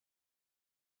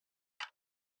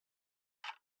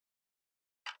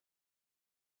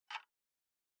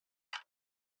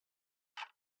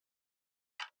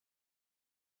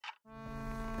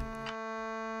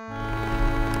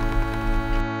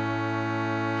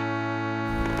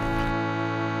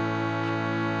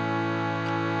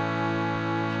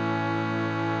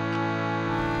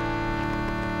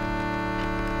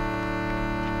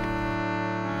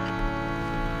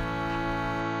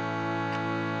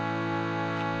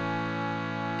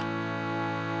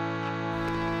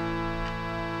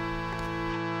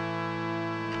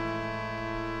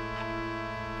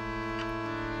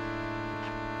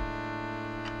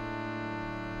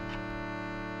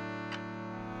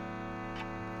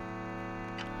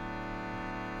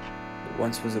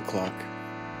once was a clock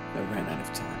that ran out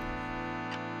of time.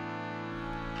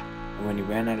 And when he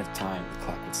ran out of time, the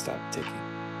clock would stop ticking.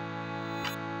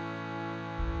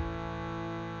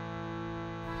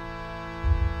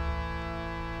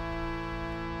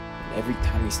 And every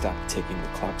time he stopped ticking, the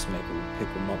clock's maker would pick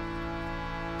him up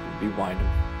and rewind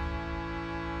him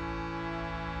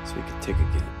so he could tick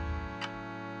again.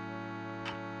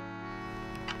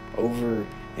 Over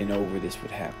and over this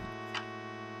would happen.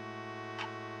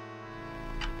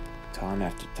 Time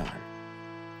after time.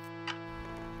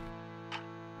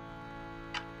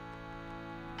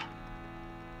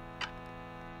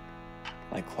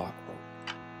 Like clockwork.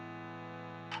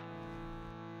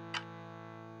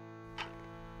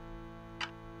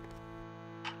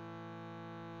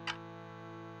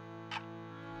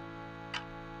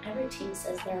 Every team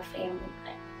says they're a family,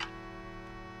 but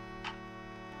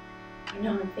you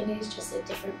know, Nfinity is just a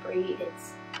different breed.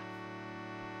 It's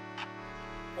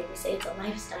like we say, it's a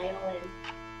lifestyle, and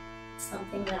it's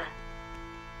something that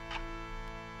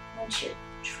once you're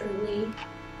truly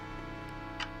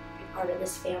a part of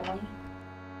this family,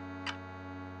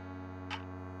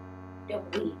 you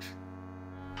don't leave.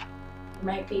 You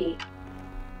might be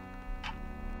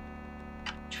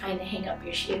trying to hang up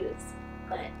your shoes,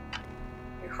 but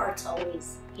your heart's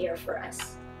always here for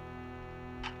us.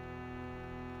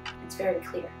 It's very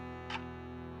clear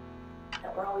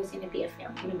that we're always going to be a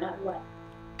family no matter what.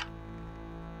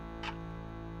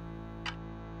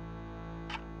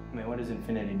 I mean, what does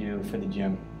Nfinity do for the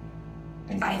gym?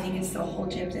 I think it's the whole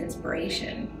gym's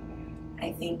inspiration.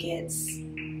 I think it's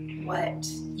what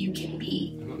you can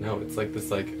be. I don't know, it's like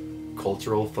this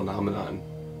cultural phenomenon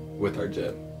with our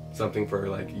gym. Something for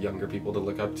younger people to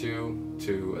look up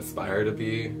to aspire to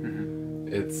be. Mm-hmm.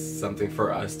 It's something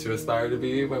for us to aspire to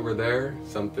be when we're there,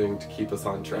 something to keep us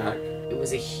on track. It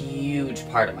was a huge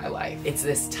part of my life. It's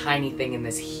this tiny thing in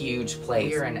this huge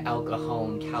place. We're in El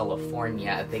Cajon,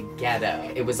 California, the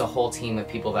ghetto. It was a whole team of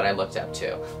people that I looked up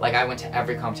to. Like, I went to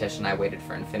every competition. I waited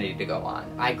for Nfinity to go on.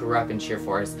 I grew up in cheer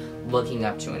force looking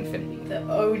up to Nfinity. The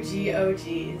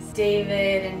OGs.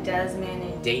 David and Desmond.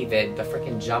 And David, the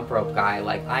freaking jump rope guy,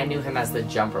 I knew him as the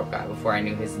jump rope guy before I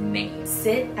knew his name.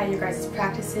 Sit at your guys'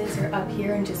 practices or up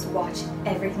here and just watch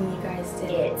everything you guys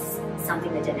did. It's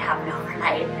something that didn't happen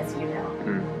overnight, as you know.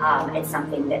 It's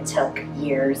something that took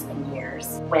years and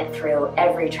years, went through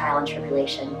every trial and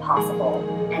tribulation possible.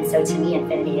 And so to me,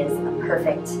 Nfinity is a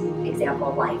perfect example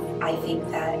of life. I think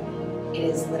that it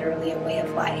is literally a way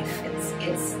of life.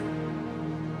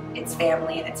 It's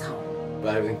family and it's home.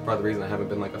 But I think part of the reason I haven't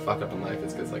been a fuck up in life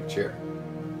is because cheer.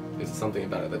 There's just something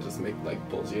about it that just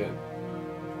pulls you in.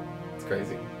 It's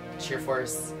crazy. Cheer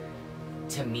force,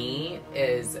 to me,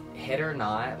 is hit or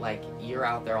not, you're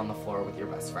out there on the floor with your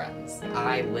best friends.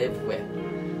 I live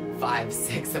with 5,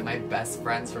 6 of my best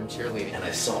friends from cheerleading. And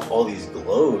I saw all these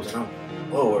globes, and I'm,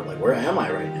 whoa, where am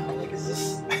I right now? Is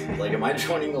this, am I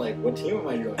joining, what team am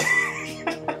I joining?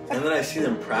 And then I see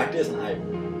them practice, and I've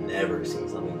never seen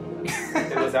something like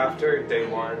that. It was after day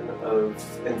 1 of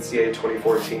NCAA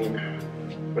 2014,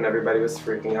 when everybody was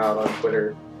freaking out on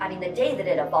Twitter. I mean, the day that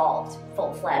it evolved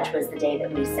full-fledged was the day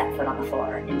that we set foot on the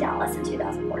floor in Dallas in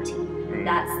 2014.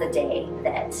 That's the day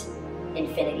that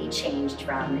Nfinity changed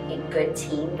from a good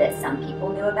team that some people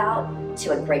knew about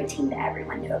to a great team that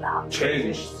everyone knew about.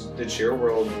 Changed the cheer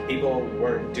world. People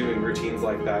weren't doing routines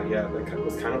like that yet. It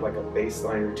was kind of like a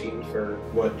baseline routine for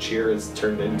what cheer has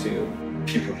turned into.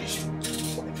 People just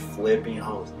flipping.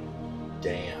 I was like,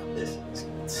 damn, this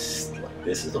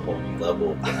is a whole new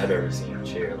level that I've ever seen in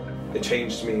cheer. It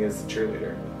changed me as a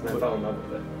cheerleader, and I fell in love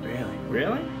with it. Really?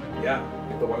 Really? Yeah.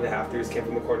 The one and a half throughs came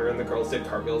from the corner, and the girls did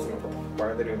cartwheels, and I thought, why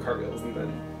are they doing cartwheels? And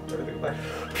then everything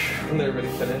and then everybody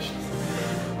finished.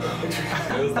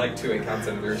 It was 2 8 counts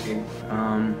into the routine.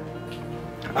 I'm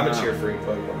a cheer freak,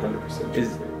 100% cheer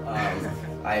freak.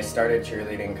 I started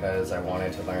cheerleading because I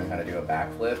wanted to learn how to do a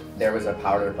backflip. There was a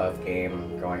powder puff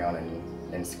game going on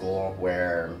in school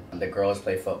where the girls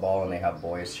play football and they have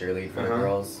boys cheerlead for the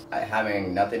girls.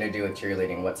 Having nothing to do with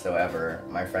cheerleading whatsoever,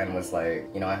 my friend was like,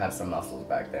 I had some muscles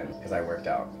back then because I worked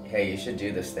out. Hey, you should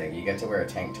do this thing. You get to wear a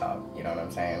tank top, you know what I'm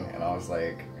saying? And I was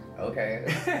like, okay.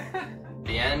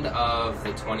 The end of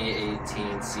the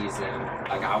 2018 season,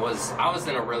 I was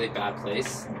in a really bad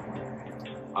place.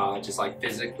 Just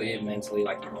physically, mentally,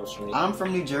 emotionally. I'm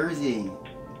from New Jersey.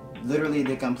 Literally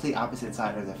the complete opposite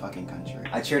side of the fucking country.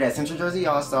 I cheered at Central Jersey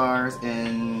All-Stars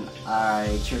and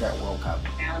I cheered at World Cup.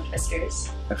 Maryland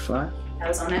Twisters. F5? I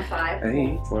was on F5.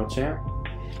 Hey, world champ.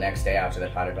 Next day after the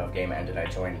powder puff game ended, I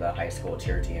joined the high school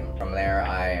cheer team. From there,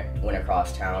 I went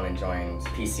across town and joined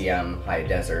PCM High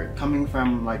Desert. Coming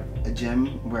from like a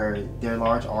gym where their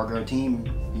large all-girl team,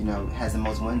 you know, has the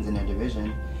most wins in their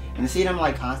division, and to see them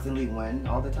like constantly win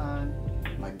all the time,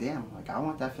 I'm like, damn, like I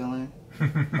want that feeling.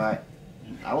 But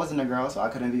I wasn't a girl, so I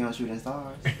couldn't be on Shooting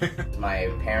Stars. My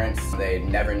parents, they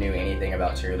never knew anything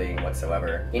about cheerleading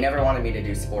whatsoever. He never wanted me to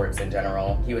do sports in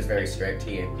general. He was very strict.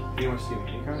 You want to see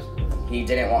me, guys? He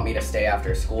didn't want me to stay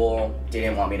after school,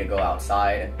 didn't want me to go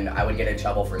outside, and I would get in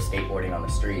trouble for skateboarding on the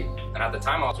street. And at the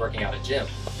time I was working at a gym.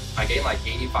 I gained like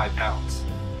 85 pounds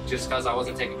just because I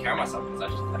wasn't taking care of myself because I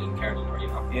didn't care anymore, you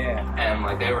know? Yeah. And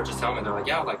like they were just telling me, they're like,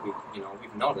 yeah, like we've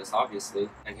noticed, obviously.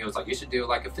 And he was like, you should do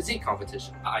like a physique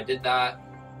competition. I did that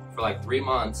for like 3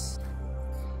 months.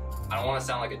 I don't want to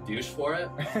sound like a douche for it,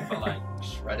 but like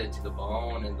shredded to the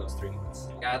bone in those 3 months.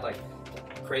 Like, I had like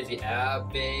crazy ab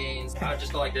veins. I would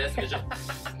just go like this, and just,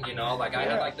 you know, like I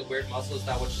had like the weird muscles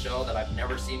that would show that I've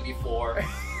never seen before.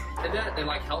 It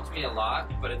like helped me a lot,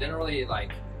 but it didn't really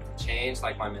like change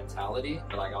like my mentality.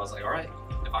 But like I was like, all right,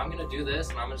 if I'm gonna do this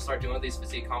and I'm gonna start doing these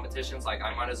physique competitions, like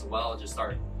I might as well just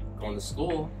start going to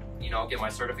school, you know, get my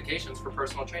certifications for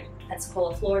personal training.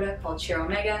 Pensacola, Florida, called Cheer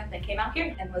Omega, then came out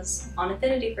here and was on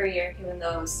Nfinity for a year, even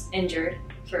though I was injured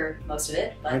for most of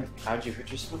it. But how'd you hurt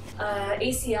yourself?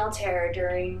 ACL tear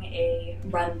during a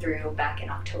run-through back in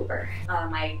October.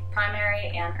 My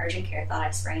primary and urgent care thought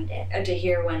I sprained it. To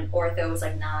hear when ortho was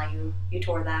like, nah, you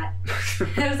tore that.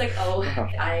 I was like, oh.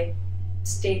 I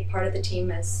stayed part of the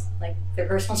team as like their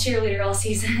personal cheerleader all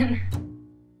season.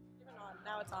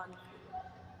 Now it's on.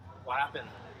 What happened?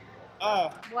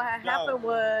 What had happened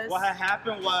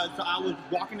was, so I was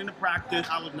walking into practice,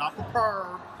 I was not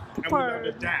prepared, and we were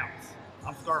just downs.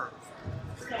 I'm scared.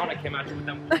 I came at you with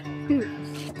them.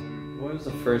 When was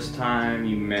the first time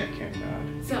you met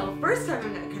Kenrod? So, first time I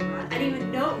met Kenrod, I didn't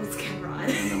even know it was Kenrod.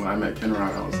 And then when I met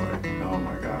Kenrod, I was like, oh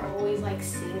my god. Always like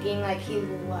singing, like he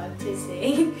loved to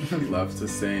sing. He loves to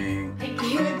sing. Like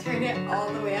he would turn it all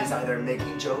the way up. He's either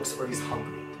making jokes or he's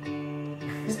hungry.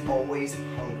 He's always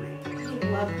hungry. He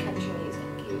loved country music.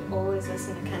 He would always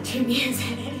listen to country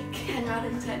music. Kenrod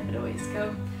and Ted would always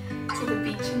go to the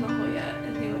beach in La Jolla,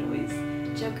 and they would always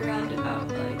joke around about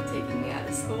like taking me out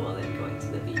of school and going to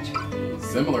the beach with me.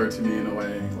 Similar to me in a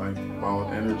way, like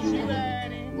wild energy,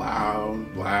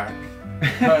 loud, black.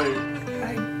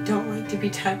 I don't like to be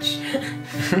touched.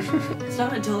 It's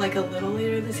not until like a little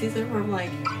later this season where I'm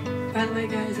like, by the way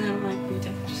guys, I don't like to be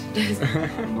touched.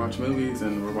 We watch movies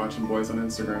and we're watching boys on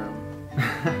Instagram.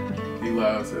 He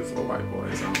loves his little white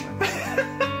boys. I'm like,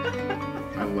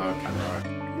 I love Kenrod.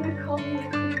 He would call me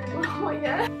oh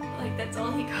yeah. Like that's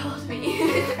all he called me.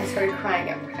 I started crying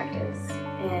at practice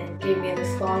and gave me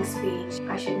this long speech.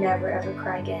 I should never ever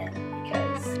cry again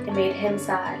because it made him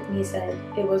sad, and he said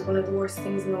it was one of the worst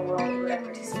things in the world or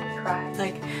whatever to see me cry. It's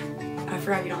like, I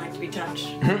forgot you don't like to be touched.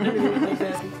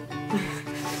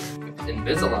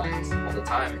 Invisaligns all the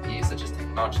time, and he used to just take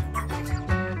them out, just put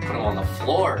them on the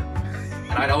floor.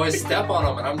 And I'd always step on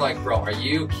them, and I'm like, bro, are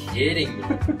you kidding me?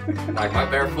 Like, my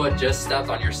bare foot just stepped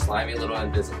on your slimy little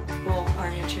Invisalign. Well, our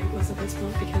handshake was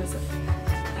invisible because I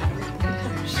don't like to be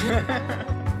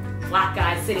touched. Black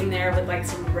guy sitting there with like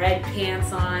some red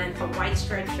pants on, a white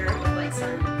striped shirt with like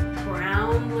some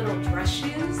brown little dress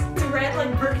shoes. The red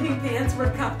like burgundy pants were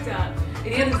cuffed up. And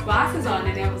he had his glasses on,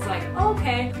 and it was like, oh,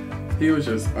 okay. He was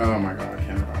just, oh my god,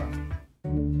 Kenrod.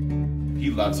 He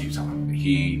loves Utah.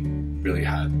 He really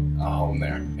had a home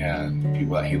there and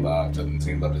people that he loved, and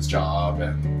he loved his job,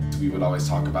 and we would always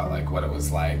talk about like what it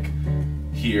was like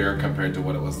here compared to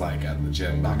what it was like at the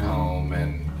gym back home.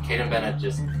 And Caden Bennett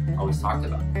just always talked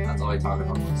about it. That's all he talked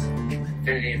about was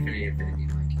Infinity, Infinity, Infinity.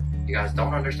 Like, you guys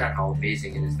don't understand how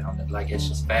amazing it is down there. Like, it's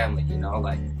just family, you know?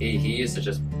 Like, he used to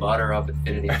just butter up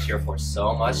Infinity and cheer for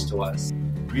so much to us.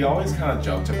 We always kind of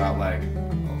joked about like, I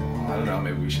don't know,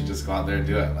 maybe we should just go out there and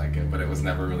do it. Like, but it was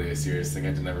never really a serious thing.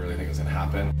 I never really think it was gonna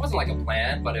happen. It wasn't like a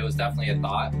plan, but it was definitely a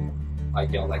thought.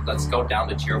 Like, yo, like, let's go down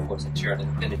to Cheer Force and cheer at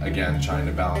Infinity. Again, trying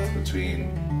to balance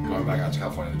between going back out to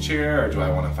California to cheer, or do I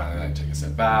want to finally like take a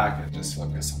step back and just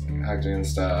focus on like, acting and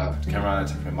stuff. Kenrod, I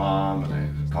took my mom, and I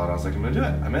called. I was like, I'm gonna do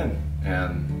it. I'm in.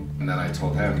 And then I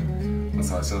told him.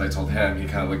 So as soon as I told him, he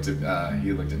kind of looked at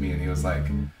me and he was like,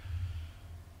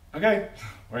 okay,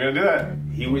 we're gonna do it.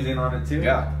 He was in on it too?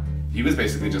 Yeah. He was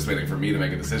basically just waiting for me to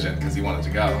make a decision because he wanted to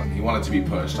go. He wanted to be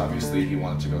pushed, obviously. He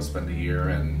wanted to go spend a year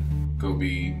and go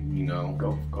be, you know,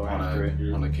 go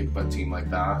on a kick-butt team like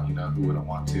that. You know, who wouldn't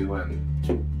want to? And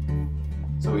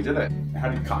so we did it. How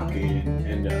did Cockade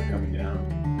end up coming down?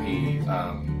 He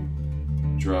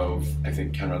drove, I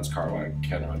think, Kenrod's car while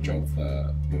Kenrod drove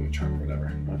the moving truck or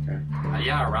whatever. Okay.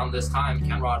 Yeah, around this time,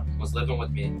 Kenrod was living with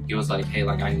me. He was like, hey,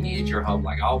 like, I need your help.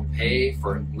 Like, I'll pay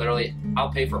for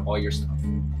all your stuff.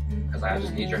 Because I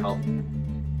just need your help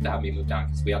to have me move down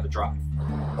because we have to drive.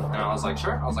 And I was like,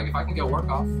 sure. I was like, if I can get work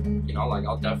off, you know, like,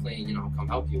 I'll definitely, you know, come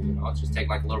help you. You know, just take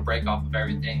like a little break off of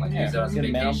everything, like use it as a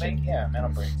vacation. Mental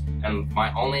break. And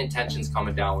my only intentions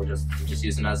coming down were just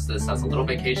using this as a little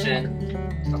vacation.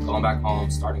 I'm going back home,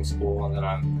 starting school, and then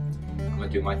I'm gonna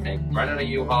do my thing. Rented a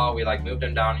U-Haul. We like moved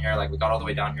him down here. Like we got all the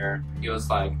way down here. He was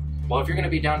like, well, if you're gonna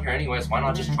be down here anyways, why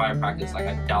not just try a practice? Like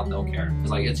I doubt they'll care. It's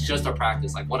like, it's just a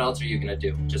practice. Like what else are you gonna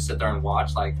do? Just sit there and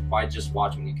watch? Like why just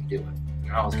watch when you can do it?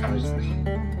 And I was kind of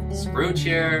just screw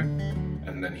cheer.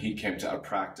 And then he came to a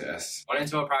practice. Went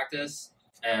into a practice,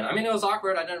 and I mean it was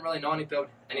awkward. I didn't really know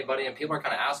anybody, and people are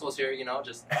kind of assholes here, you know.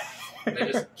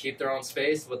 They just keep their own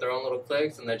space with their own little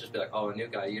cliques, and they just be like, oh, a new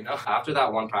guy, you know. After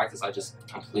that one practice, I just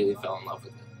completely fell in love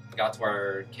with it. I got to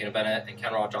where Kena Bennett and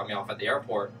Kenrod dropped me off at the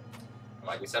airport.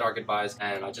 Like we said our goodbyes,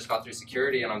 and I just got through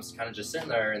security, and I'm kind of just sitting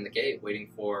there in the gate waiting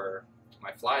for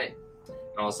my flight,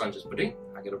 and all of a sudden just ba-ding,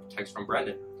 I get a text from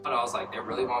Brendan. But I was like, they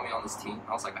really want me on this team.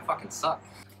 I was like, I fucking suck.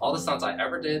 All the stunts I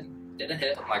ever didn't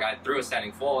hit. Like I threw a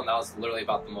standing full, and that was literally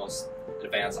about the most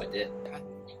advanced I did.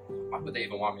 Why would they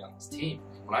even want me on this team?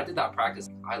 When I did that practice,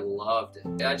 I loved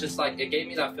it. I just like, it gave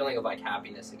me that feeling of like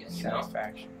happiness again, you know?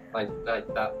 Satisfaction. Like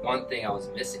that one thing I was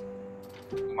missing.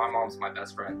 My mom's my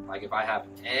best friend. Like if I have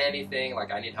anything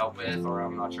like I need help with or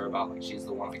I'm not sure about, like she's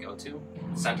the one to go to.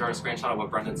 Sent her a screenshot of what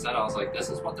Brendan said. I was like, this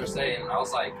is what they're saying. And I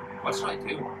was like, what should I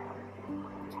do?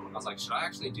 I was like, should I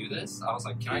actually do this? I was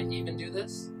like, can I even do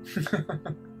this?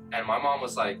 And my mom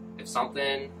was like, if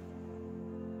something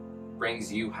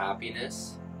brings you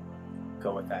happiness,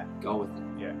 go with that. Go with it.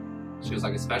 Yeah. She was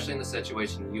like, especially in the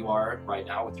situation you are right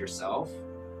now with yourself,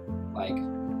 like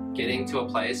getting to a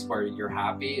place where you're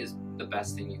happy is the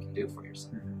best thing you can do for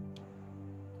yourself.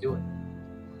 Do it.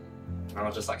 And I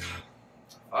was just like,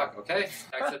 fuck, okay.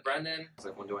 Texted Brendan. I was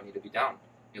like, when do I need to be down?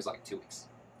 He was like, 2 weeks.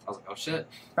 I was like, oh shit.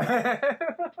 I was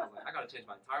like, I gotta change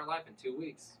my entire life in 2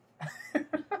 weeks.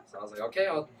 So I was like, okay,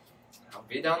 I'll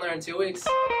be down there in 2 weeks.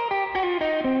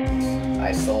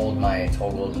 I sold my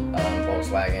totaled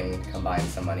Volkswagen, combined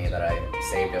some money that I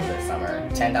saved over the summer.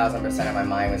 10,000% of my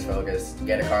mind was focused,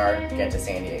 get a car, get to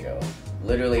San Diego.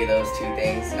 Literally those two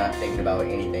things, not thinking about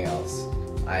anything else.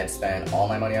 I had spent all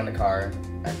my money on the car.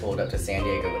 I pulled up to San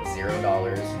Diego with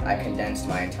 $0. I condensed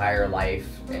my entire life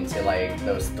into like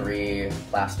those 3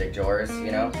 plastic drawers,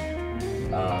 you know?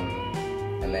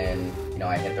 And then, you know,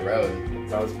 I hit the road.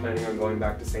 So I was planning on going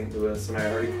back to St. Louis, and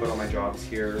I already quit all my jobs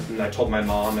here. And I told my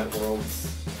mom at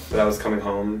Worlds that I was coming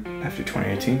home. After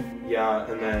 2018? Yeah,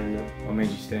 and then... What made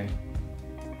you stay?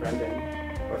 Brendan.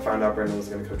 I found out Brendan was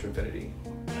going to coach Nfinity.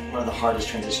 One of the hardest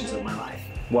transitions of my life.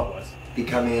 What was?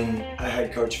 Becoming a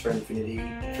head coach for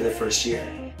Nfinity for the first year.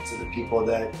 So the people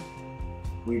that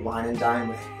we wine and dine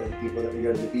with, the people that we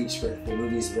go to the beach with, the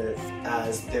movies with,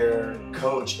 as their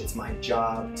coach, it's my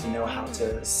job to know how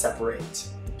to separate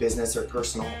business or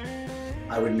personal.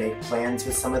 I would make plans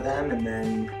with some of them, and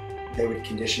then they would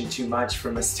condition too much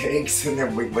for mistakes, and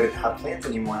then we wouldn't have plans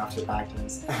anymore after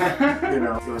practice. You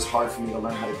know, it was hard for me to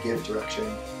learn how to give direction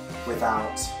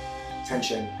without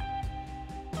tension.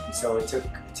 And so it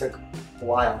took a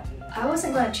while. I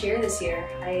wasn't going to cheer this year.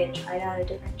 I had tried out a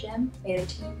different gym, made a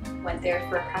team, went there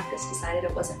for a practice, decided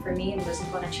it wasn't for me and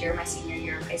wasn't going to cheer my senior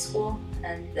year of high school.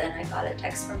 And then I got a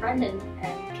text from Brendan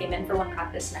and came in for one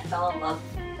practice, and I fell in love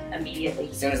immediately.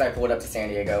 As soon as I pulled up to San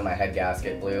Diego, my head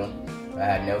gasket blew. I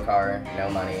had no car, no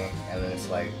money, and then it's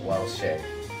like, well, shit.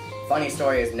 Funny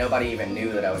story is nobody even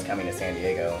knew that I was coming to San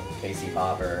Diego, Casey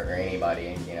Pop or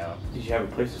anybody, you know. Did you have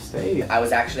a place to stay? I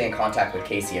was actually in contact with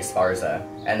Casey Esparza,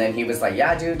 and then he was like,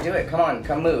 yeah, dude, do it, come on,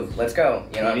 come move, let's go,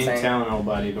 you know what I'm saying? You didn't tell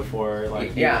nobody before,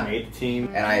 like, you made the team?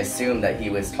 And I assumed that he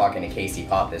was talking to Casey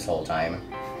Pop this whole time,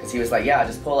 because he was like, yeah,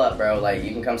 just pull up, bro, like,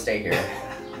 you can come stay here.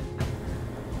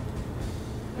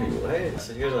 Wait, what?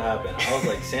 So here's what happened. I was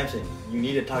like, Samson, you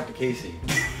need to talk to Casey.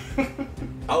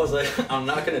 I was like, I'm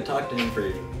not gonna talk to him for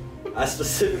you. I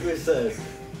specifically said,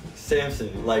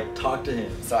 Samson, like, talk to him.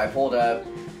 So I pulled up,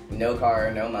 no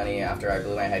car, no money after I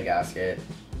blew my head gasket,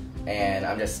 and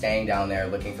I'm just staying down there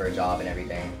looking for a job and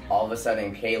everything. All of a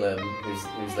sudden, Caleb,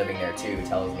 who's living there too,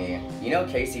 tells me, you know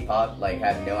Casey Pop, like,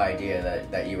 had no idea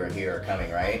that you were here or coming,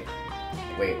 right?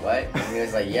 Wait, what? And he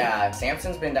was like, yeah,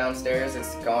 Samson's been downstairs,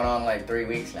 it's going on like 3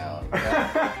 weeks now.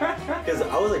 Because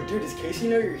I was like, dude, does Casey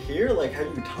know you're here? Like, have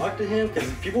you talked to him? Because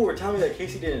people were telling me that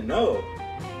Casey didn't know.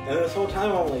 And this whole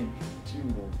time I'm like,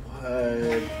 dude, what?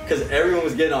 Because everyone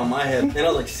was getting on my head. And I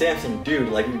was like, Samson, dude,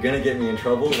 like, you're gonna get me in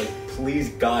trouble. Like, please,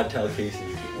 God, tell Casey.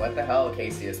 What the hell,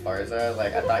 Casey Esparza?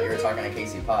 Like, I thought you were talking to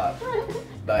Casey Pop.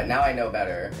 But now I know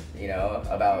better, you know,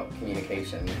 about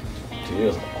communication. Dude, it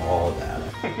was all that.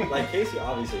 Like, Casey,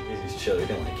 obviously, Casey's chill. You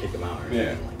didn't, like, kick him out or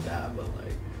anything like that, but,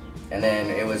 like... And then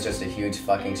it was just a huge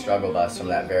fucking struggle bus from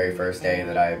that very first day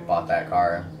that I bought that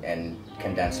car and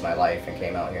condensed my life and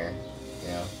came out here, you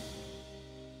know?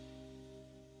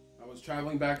 I was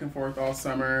traveling back and forth all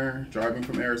summer, driving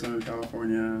from Arizona to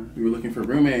California. We were looking for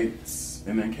roommates,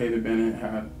 and then Caden Bennett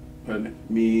had put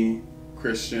me,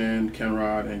 Christian,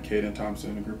 Kenrod, and Caden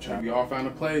Thompson in a group chat. We all found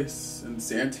a place in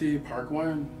Santee, Park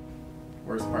 1.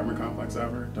 Worst apartment complex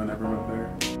ever. Don't ever move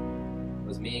there. It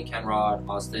was me and Kenrod,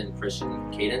 Austin,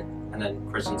 Christian, Caden, and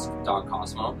then Christian's dog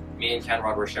Cosmo. Me and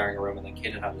Kenrod were sharing a room, and then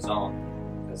Caden had his own.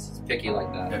 Because he's picky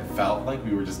like that. It felt like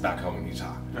we were just back home in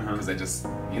Utah. Because I just,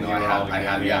 you know, I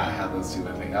had those two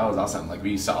things. That was awesome. Like,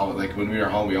 we used to always, like, when we were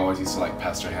home, we always used to, like,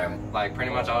 pester him. Like,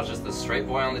 pretty much I was just the straight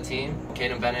boy on the team.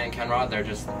 Caden Bennett and Kenrod, they're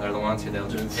the ones who they'll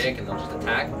just pick and they'll just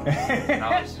attack. And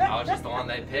I was just the one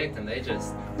they picked, and they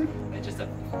just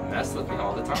messed with me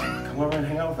all the time. Come over and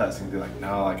hang out with us. And he'd be like,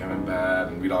 no, like, I'm in bed.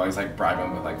 And we'd always, like, bribe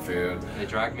him with, like, food. They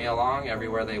dragged me along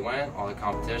everywhere they went, all the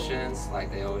competitions. Like,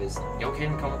 they always, yo,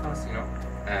 Caden, come with us, you know?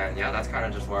 And yeah, that's kind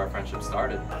of just where our friendship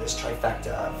started. This trifecta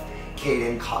of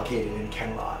Caden, Caden, and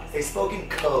Kenrod. They spoke in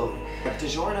code.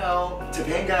 DiGiorno,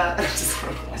 Topanga.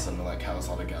 Awesome to, like, have us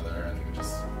all together and we would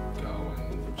just go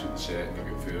and shoot the shit and go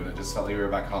get food. It just felt like we were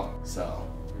back home. So,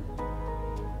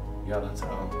 yeah, that's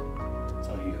how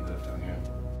he ended up down here.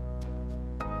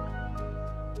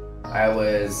 I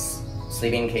was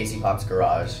sleeping in Casey Pop's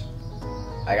garage.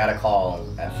 I got a call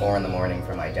at 4 in the morning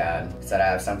from my dad. He said, I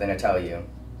have something to tell you.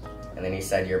 And then he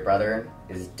said, your brother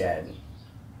is dead.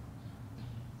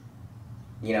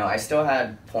 You know, I still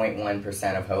had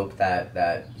 0.1% of hope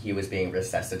that he was being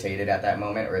resuscitated at that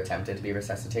moment, or attempted to be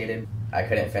resuscitated. I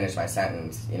couldn't finish my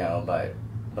sentence, you know, but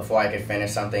before I could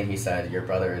finish something, he said, your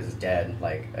brother is dead,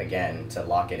 like, again, to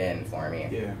lock it in for me.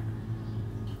 Yeah.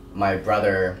 My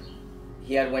brother,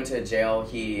 he had went to jail.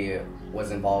 He was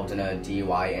involved in a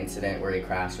DUI incident where he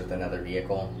crashed with another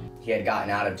vehicle. He had gotten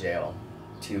out of jail.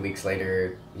 2 weeks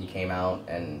later, he came out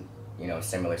and, you know, a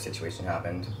similar situation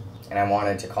happened. And I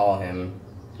wanted to call him,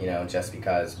 you know, just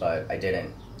because, but I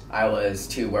didn't. I was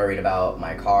too worried about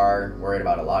my car, worried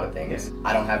about a lot of things.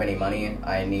 I don't have any money.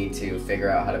 I need to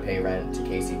figure out how to pay rent to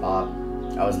Casey Pop.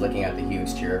 I was looking at the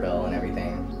huge cheer bill and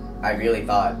everything. I really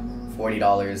thought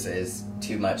 $40 is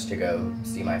too much to go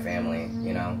see my family,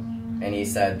 you know? And he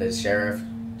said the sheriff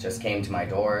just came to my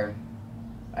door.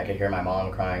 I could hear my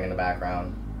mom crying in the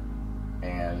background.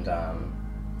 And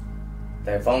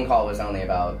the phone call was only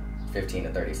about 15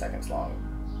 to 30 seconds long.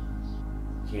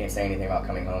 He didn't say anything about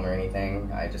coming home or anything.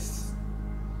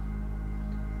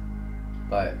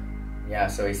 But yeah,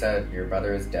 so he said, your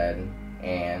brother is dead,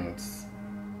 and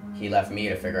he left me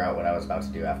to figure out what I was about to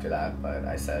do after that. But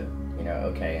I said, you know,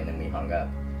 okay, and then we hung up.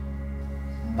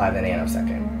 By the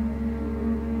nanosecond,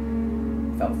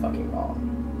 felt fucking wrong.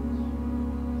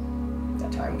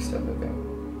 That time was still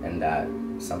moving, and that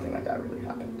something like that really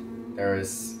happened. There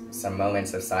was some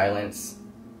moments of silence,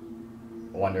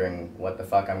 wondering what the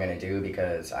fuck I'm gonna do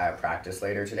because I have practice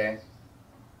later today.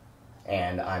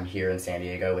 And I'm here in San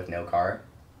Diego with no car.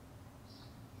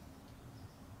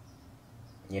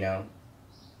 You know?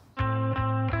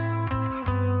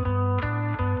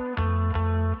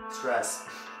 Stress.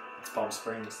 It's Palm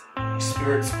Springs.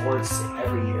 Spirit sports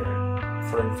every year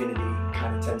for Nfinity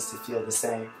kind of tends to feel the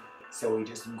same. So we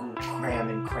just cram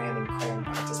and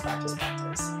practice.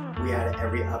 We had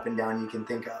every up and down you can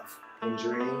think of.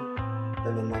 Injury,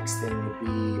 then the next thing would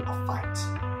be a fight.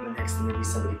 The next thing would be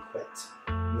somebody quit.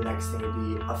 The next thing would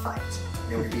be a fight.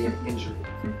 There would be an injury,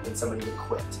 then somebody would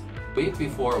quit. Week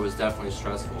before was definitely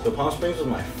stressful. So Palm Springs was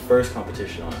my first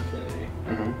competition on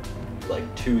Nfinity.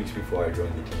 Like 2 weeks before I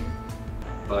joined the team.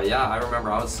 But yeah, I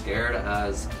remember I was scared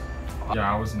as...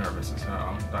 Yeah, I was nervous as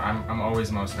hell. I'm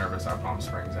always most nervous at Palm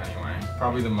Springs anyway.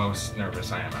 Probably the most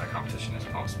nervous I am at a competition is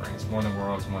Palm Springs. More than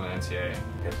Worlds, more than NCAA.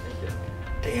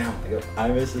 Damn, I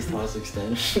missed this toss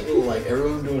extension. Like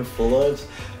everyone doing full ups.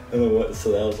 And then what,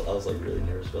 so I was like really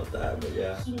nervous about that, but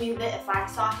yeah. He knew that if I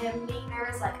saw him being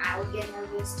nervous, like I would get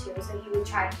nervous too. So he would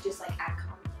try to just like act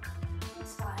calm, like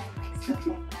it's fine, like stuff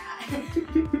like that.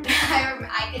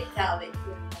 I could tell that he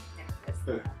was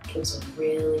nervous. It was a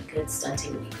really good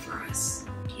stunting week for us.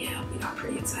 Yeah, we got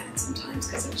pretty excited sometimes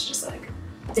because it was just like,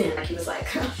 damn, like he was like,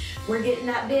 we're getting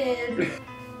that bid.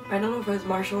 I don't know if it was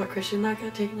Marshall or Christian that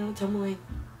got taken out of tumbling.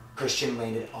 Christian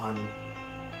landed on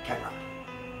Kenrod.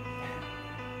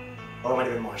 Oh, it might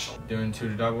have been Marshall. Doing 2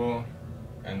 to double,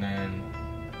 and then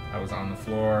I was on the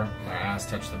floor, my ass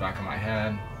touched the back of my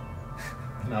head,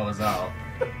 and I was out.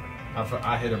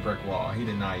 I hit a brick wall. He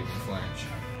did not even flinch.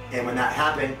 And when that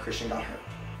happened, Christian got hurt.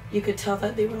 You could tell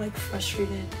that they were like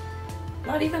frustrated.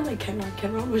 Not even like Kenrod.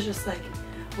 Kenrod was just like,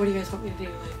 what do you guys want me to do?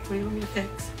 Like, what do you want me to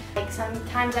fix? Like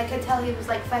sometimes I could tell he was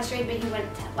like frustrated, but he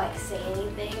wouldn't like say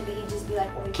anything. But he'd just be like,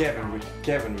 oh, Kevin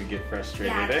would get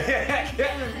frustrated. Yeah.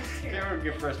 Kevin would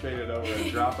get frustrated over a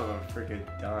drop of a freaking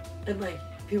dime. And like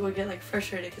people would get like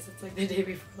frustrated because it's like the day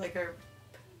before like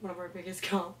one of our biggest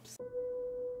comps.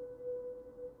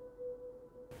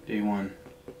 Day 1.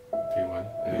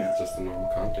 Yeah, it's just a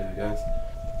normal comp day, I guess.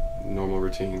 Normal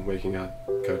routine, waking up,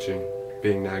 coaching,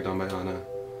 being nagged on by Anna,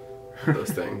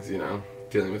 those things, you know,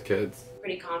 dealing with kids.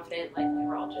 Pretty confident, like we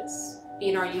were all just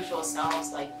being our usual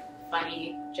selves, like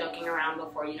funny, joking around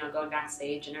before, you know, going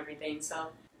backstage and everything. So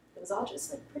it was all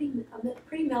just like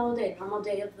pretty mellow day, normal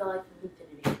day of the life of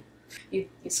Nfinity. You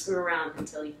screw around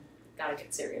until you gotta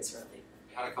get serious, really.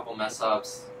 Had a couple mess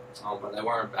ups. But they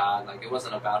weren't bad. Like, it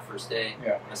wasn't a bad first day.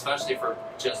 Yeah. Especially for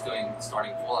just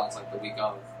starting pull-outs like the week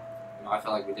of. You know, I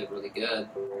felt like we did really good.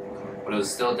 But it was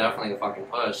still definitely a fucking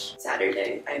push.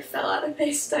 Saturday, I fell out of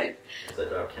pace time. I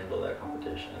dropped Kendall that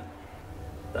competition.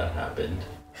 That happened.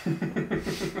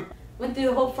 Went through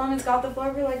the whole performance, got the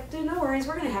floor, we were like, dude, no worries,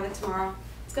 we're gonna have it tomorrow.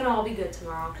 It's gonna all be good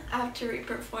tomorrow. After we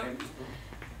performed,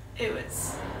 it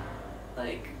was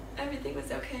like, everything was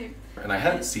okay. And I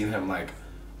hadn't seen him like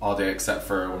all day except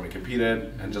for when we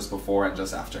competed and just before and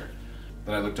just after.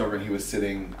 Then I looked over and he was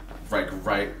sitting like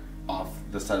right off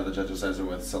the side of the judges' side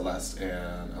with Celeste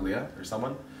and Aaliyah or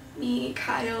someone. Me,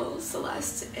 Kyle,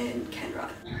 Celeste, and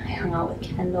Kenrod. I hung out with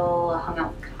Kendall, I hung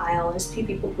out with Kyle, just a few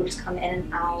people who just come in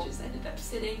and out. We just ended up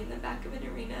sitting in the back of an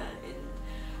arena and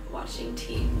watching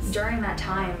teams. During that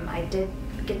time, I did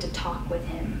get to talk with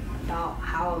him about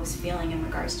how I was feeling in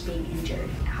regards to being injured,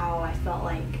 how I felt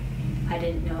like I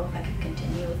didn't know if I could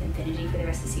continue with Nfinity for the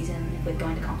rest of the season, with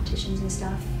going to competitions and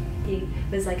stuff. He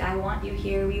was like, I want you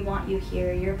here, we want you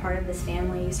here, you're part of this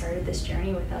family, you started this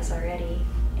journey with us already.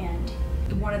 And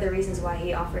one of the reasons why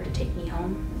he offered to take me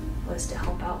home was to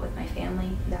help out with my family.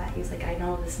 That he was like, I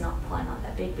know this is probably not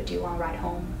that big, but do you want to ride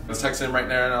home? I was texting him right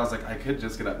there and I was like, I could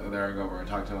just get up there and go over and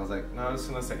talk to him. I was like, no, I'm just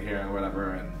gonna sit here and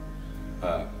whatever.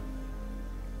 And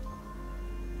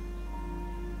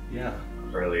yeah.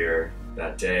 Earlier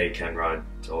that day, Kenrod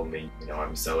told me, you know,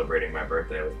 I'm celebrating my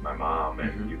birthday with my mom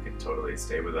and you can totally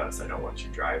stay with us. I don't want you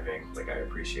driving. Like, I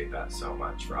appreciate that so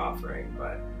much for offering,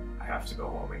 but I have to go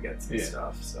home and get some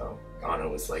stuff. So Anna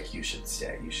was like, you should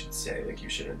stay, like you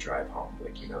shouldn't drive home.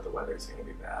 Like, you know, the weather's gonna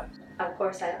be bad. Of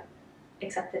course, I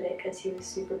accepted it because he was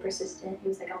super persistent. He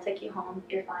was like, I'll take you home,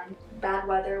 you're fine. Bad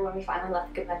weather when we finally left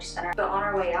the convention center. But on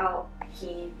our way out,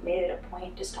 he made it a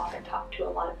point to stop and talk to a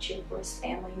lot of Cheer Force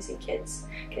families and kids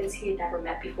he had never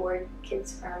met before,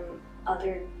 kids from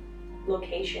other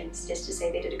locations, just to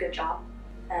say they did a good job.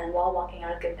 And while walking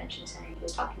out of the convention center, he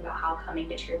was talking about how coming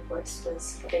to Cheer Force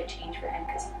was a big change for him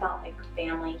because he felt like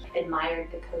family,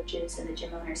 admired the coaches and the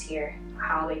gym owners here,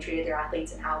 how they treated their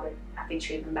athletes and how the athletes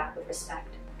treated them back with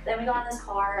respect. Then we got in this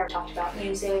car, we talked about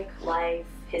music, life,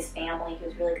 his family. He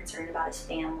was really concerned about his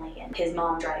family and his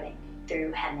mom driving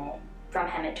through Hemet, from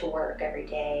Hemet to work every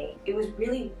day. It was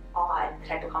really odd, the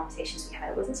type of conversations we had.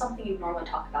 It wasn't something you'd normally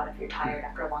talk about if you're tired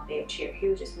after a long day of cheer. He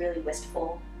was just really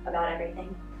wistful about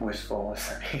everything. Wistful,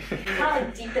 kind of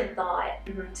like deep in thought.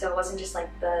 So it wasn't just like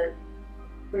the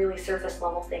really surface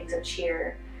level things of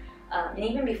cheer. And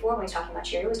even before when he was talking about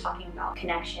cheer, he was talking about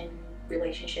connection,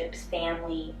 relationships,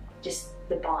 family, just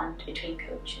the bond between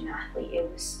coach and athlete. It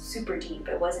was super deep.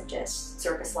 It wasn't just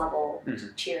surface level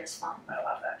cheer is fun. I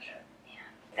love that shit.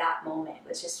 That moment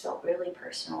was just felt really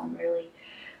personal and really,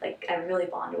 like, I really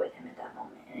bonded with him at that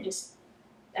moment. And it just,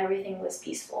 everything was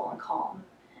peaceful and calm.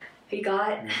 We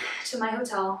got to my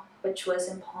hotel, which was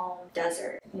in Palm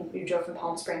Desert. We drove from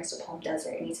Palm Springs to Palm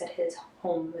Desert, and he said his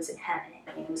home was in Hemet.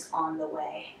 I mean, it was on the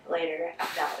way. Later, I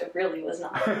found out it really was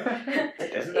not.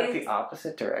 Isn't that the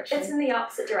opposite direction? It's in the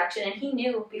opposite direction, and he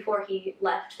knew before he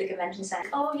left the convention center,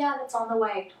 oh yeah, that's on the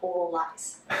way. Total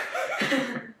lies.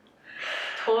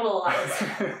 Total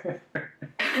lies.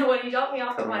 When he dropped me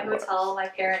off at my hotel, my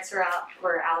parents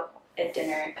were out at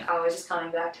dinner. I was just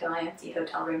coming back to my empty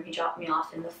hotel room. He dropped me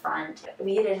off in the front.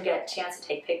 We didn't get a chance to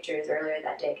take pictures earlier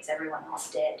that day because everyone else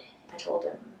did. I told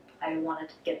him I wanted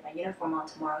to get my uniform on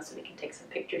tomorrow so we can take some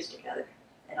pictures together.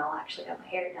 And I'll actually have my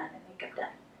hair done and makeup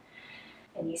done.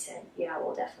 And he said, yeah,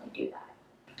 we'll definitely do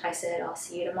that. I said, I'll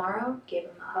see you tomorrow. Gave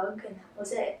him a hug, and that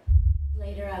was it.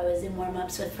 Later, I was in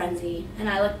warm-ups with Frenzy, and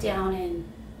I looked down and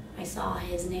I saw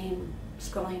his name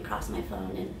scrolling across my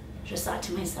phone, and just thought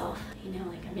to myself, you know,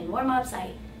 like I'm in warm-ups,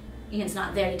 Ian's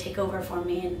not there to take over for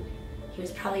me, and he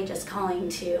was probably just calling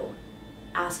to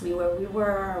ask me where we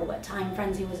were or what time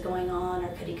frenzy was going on, or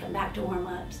could he come back to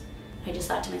warm-ups. I just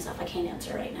thought to myself, I can't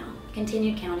answer right now.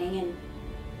 Continued counting, and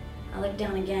I looked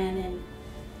down again, and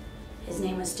his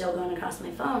name was still going across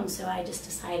my phone, so I just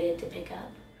decided to pick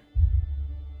up.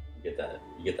 You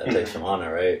get that text from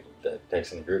Anna, right? That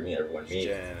text in the group meet, everyone meet.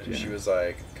 And she was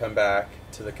like, come back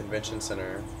to the convention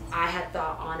center. I had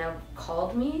thought Anna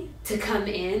called me to come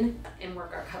in and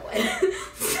work our cut.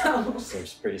 So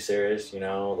Seems pretty serious, you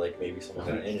know, like maybe someone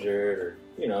got injured, or,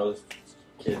 you know,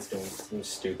 kids doing something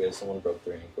stupid, someone broke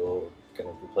their ankle,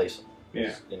 gonna replace them.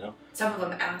 Yeah. You know? Some of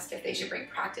them asked if they should bring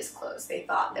practice clothes. They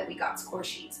thought that we got score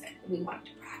sheets and we wanted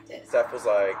to practice. Steph was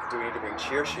like, do we need to bring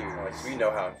cheer shoes? Like, we know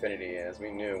how Nfinity is.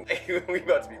 We knew. We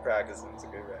about to be practicing. It's a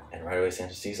good ride. And right away,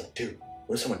 Sanche's like, dude,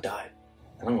 what if someone died?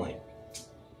 And I'm like,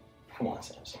 come on,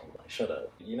 Sanchez. Like, shut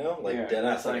up. You know? Like, Yeah, dead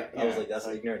ass. like, I was yeah. like, that's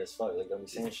ignorant as fuck. Like, don't be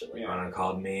saying shit like that. Anna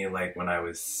called me like when I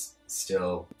was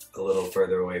still a little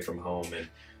further away from home, and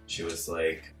she was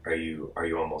like, are you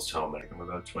almost home? And I'm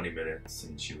about 20 minutes,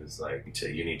 and she was like,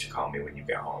 you need to call me when you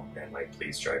get home, and like,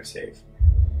 please drive safe.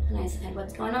 And I said,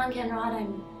 what's going on, Kenrod?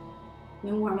 I'm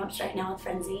in warm-ups right now with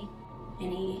Frenzy.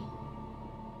 And he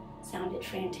sounded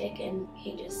frantic, and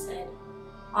he just said,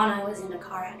 Anna was in a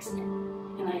car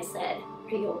accident. And I said,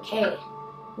 are you okay?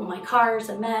 Well, my car's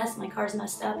a mess, my car's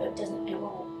messed up,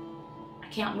 I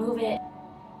can't move it,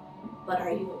 but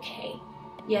are you okay?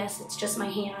 Yes, it's just my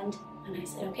hand. And I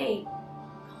said, okay,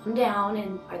 calm down,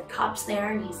 and are the cops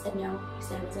there? And he said no. He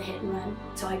said it was a hit and run.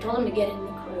 So I told him to get in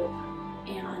the group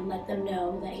and let them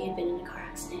know that he had been in a car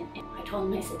accident. And I told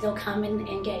him, I said, they'll come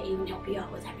and get you and help you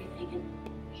out with everything. And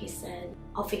he said,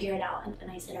 I'll figure it out. And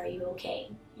I said, are you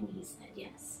okay? And he said,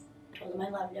 yes. I told him I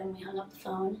loved him. We hung up the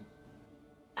phone.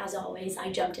 As always,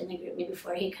 I jumped in the group me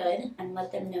before he could and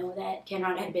let them know that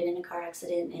Kenrod had been in a car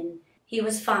accident and he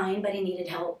was fine, but he needed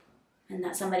help, and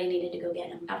that somebody needed to go get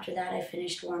him. After that, I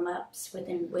finished warm-ups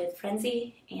with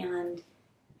Frenzy and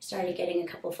started getting a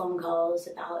couple phone calls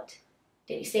about,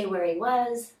 did he say where he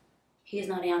was? He's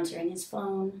not answering his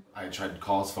phone. I tried to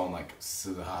call his phone like,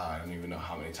 I don't even know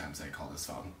how many times I called his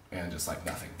phone. And just like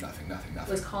nothing.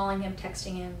 Was calling him,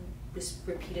 texting him, just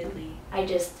repeatedly. I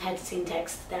just had seen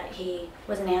text that he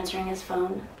wasn't answering his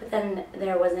phone, but then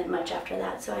there wasn't much after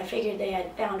that, so I figured they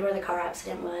had found where the car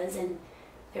accident was and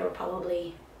they were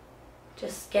probably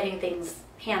just getting things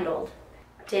handled.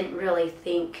 Didn't really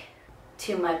think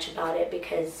too much about it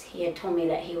because he had told me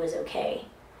that he was okay.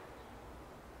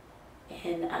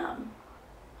 And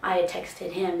I had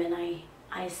texted him and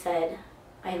I said,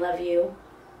 I love you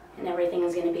and everything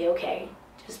is gonna be okay.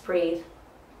 Just breathe.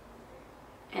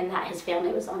 And that his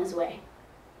family was on his way.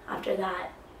 After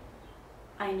that,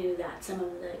 I knew that some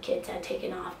of the kids had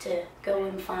taken off to go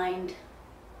and find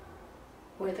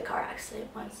where the car accident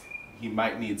was. He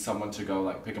might need someone to go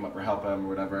like pick him up or help him or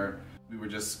whatever. We were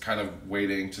just kind of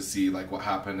waiting to see like what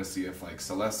happened, to see if like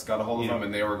Celeste got a hold of him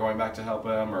and they were going back to help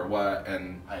him or what.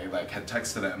 And I like had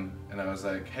texted him and I was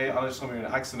like, hey, I just told me you're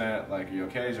in an accident. Like, are you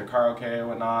okay? Is your car okay or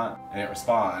whatnot? And he didn't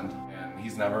respond. And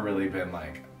he's never really been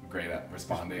like great at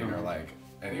responding or like,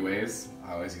 anyways.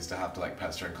 I always used to have to like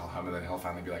pester and call him, and then he'll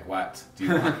finally be like, what do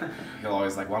you want? He'll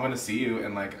always like, well, I'm gonna see you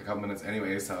in like a couple minutes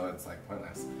anyway, so it's like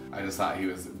pointless. I just thought he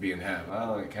was being him.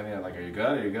 Oh, like, Kenny, like, are you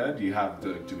good? Are you good?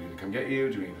 Do we need to come get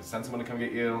you? Do we need to send someone to come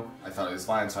get you? I thought it was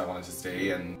fine, so I wanted to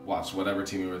stay and watch whatever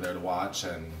team we were there to watch.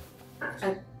 And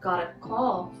I got a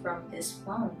call from his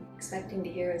phone, expecting to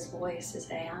hear his voice to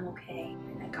say, I'm okay.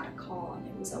 And I got a call, and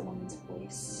it was a woman's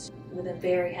voice with a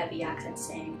very heavy accent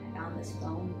saying, I found this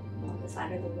phone on the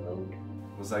side of the road.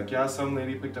 Was like, yeah, some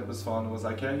lady picked up his phone and was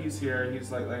like, yeah, he's here.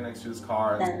 He's like laying next to his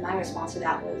car. Then my response to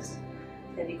that was,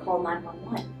 have you called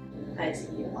 911? Is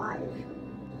he alive?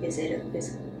 Is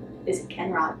it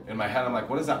Kenrod? In my head, I'm like,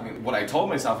 what does that mean? What I told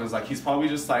myself is like, he's probably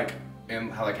just like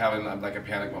like having like a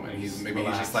panic moment. He's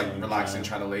just like relaxing,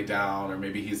 trying to lay down, or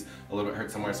maybe he's a little bit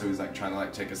hurt somewhere, so he's like trying to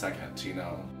like take a second, you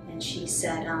know. And she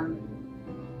said,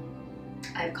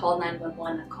 I've called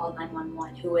 911, I've called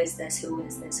 911. Who is this? Who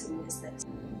is this? Who is this?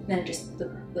 And then just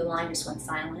the line just went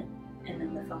silent, and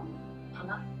then the phone hung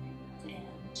up.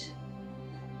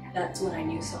 And that's when I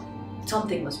knew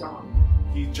something was wrong.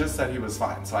 He just said he was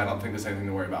fine, so I don't think there's anything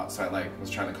to worry about. So I like was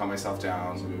trying to calm myself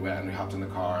down. So we went and we hopped in the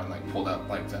car and like pulled up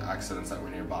like the accidents that were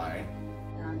nearby.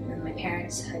 And my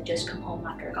parents had just come home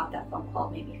after I got that phone call,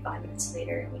 maybe 5 minutes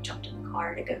later, and we jumped in the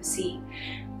car to go see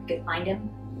if we could find him.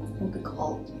 We could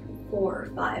call 4 or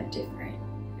 5 different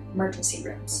emergency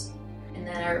rooms. And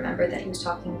then I remember that he was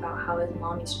talking about how his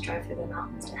mom used to drive through the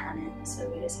mountains to Henan, so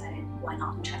we decided why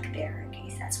not check there in case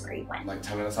least that's where he went. Like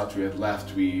 10 minutes after we had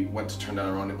left, we went to turn down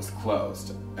a road and it was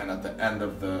closed. And at the end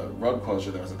of the road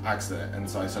closure, there was an accident. And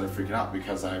so I started freaking out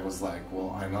because I was like,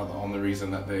 well, I know the only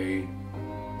reason that they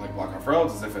like block off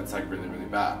roads is if it's like really, really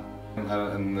bad. And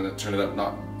then it turned out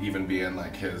not even being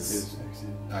like his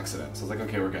accident. So I was like,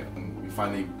 okay, we're good. And we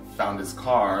finally found his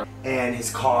car. And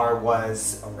his car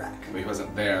was a wreck. But he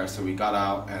wasn't there, so we got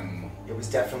out and... It was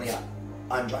definitely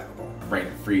undrivable. Rain,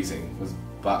 freezing. It was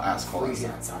butt-ass cold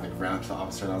outside. I like, ran up to the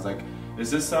officer and I was like, is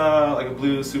this like a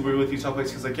blue Subaru with detail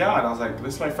plates? He was like, yeah. And I was like,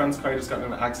 this is my friend's car. He just got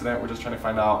in an accident. We're just trying to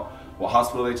find out what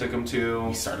hospital they took him to.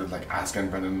 He started like asking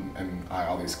Brendan and I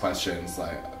all these questions.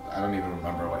 Like, I don't even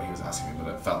remember what he was asking me,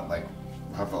 but it felt like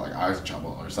I felt like I was in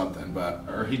trouble or something.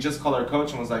 Or he just called our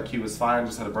coach and was like, he was fine,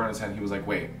 just had a burn in his hand. He was like,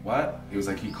 wait, what? He was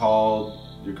like, he called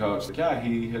your coach. Like, yeah,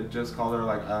 he had just called her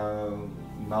like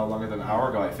not longer than an hour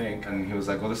ago, I think. And he was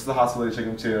like, well, this is the hospital they took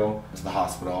him to the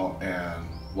hospital, and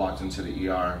walked into the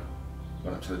ER,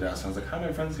 went up to the desk, and I was like, hi,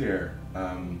 my friend's here.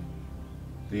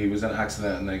 He was in an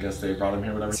accident and I guess they brought him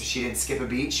here, whatever. So she didn't skip a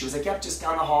beat? She was like, yep, just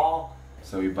down the hall.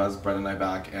 So we buzzed Brett and I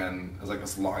back, and it was like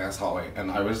this long ass hallway, and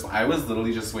I was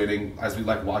literally just waiting as we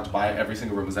like walked by. Every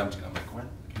single room was empty. And I'm like, where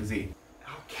is he?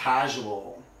 How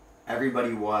casual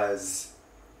everybody was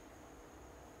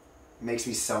makes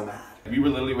me so mad. We were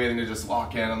literally waiting to just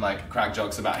walk in and like crack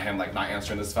jokes about him like not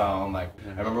answering his phone. Like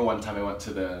I remember one time I went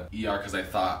to the ER because I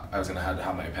thought I was gonna have to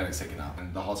have my appendix taken out,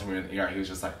 and the whole time we were in the ER he was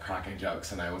just like cracking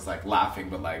jokes, and I was like laughing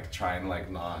but like trying to like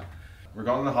not. We're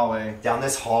going in the hallway. Down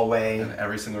this hallway. And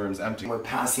every single room's empty. We're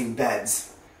passing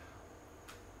beds.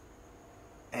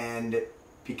 And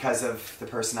because of the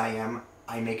person I am,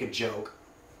 I make a joke.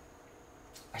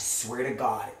 I swear to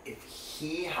God, if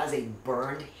he has a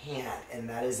burned hand and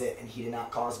that is it, and he did not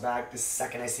call us back, the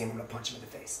second I see him, I'm gonna punch him in the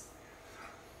face.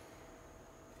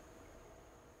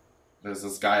 There's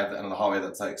this guy at the end of the hallway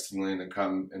that's like signaling to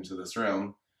come into this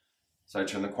room. So I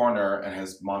turn the corner and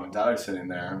his mom and dad are sitting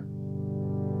there.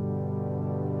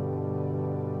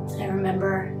 I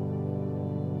remember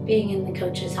being in the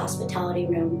coach's hospitality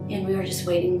room, and we were just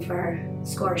waiting for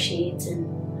score sheets, and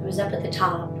I was up at the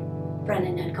top.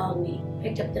 Brendan had called me,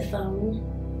 picked up the phone,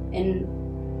 and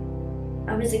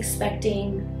I was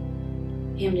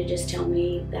expecting him to just tell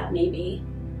me that maybe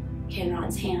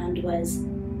Kenrod's hand was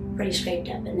pretty scraped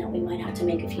up and that we might have to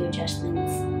make a few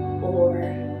adjustments, or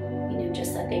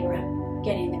just that they were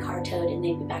getting the car towed and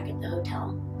they'd be back at the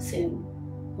hotel soon.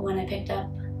 But when I picked up,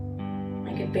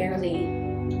 I could barely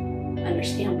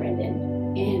understand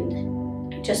Brendan,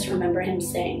 and I just remember him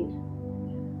saying,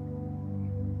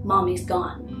 "Mommy's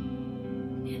gone."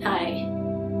 And I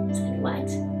said, "What?"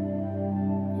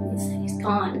 And he said, "He's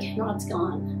gone, Kenrod's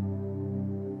gone."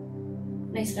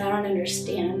 And I said, "I don't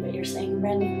understand what you're saying,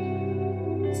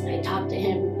 Brendan." So I talked to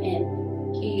him,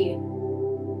 and he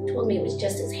told me it was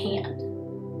just his hand,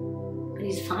 but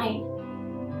he's fine.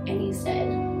 And he said,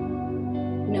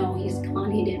 "No, he's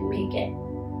gone, he didn't make it.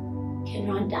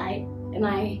 Kenrod died." And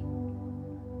I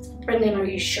said, "Brendan, are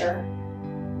you sure?"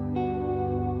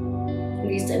 And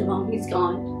he said, "Mom, he's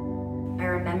gone." I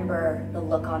remember the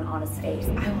look on Anna's face.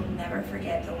 I will never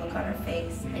forget the look on her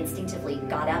face. Instinctively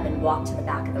got up and walked to the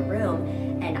back of the room,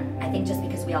 and I think just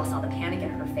because we all saw the panic in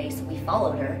her face, we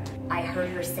followed her. I heard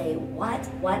her say, "What?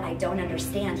 What? I don't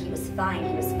understand. He was fine,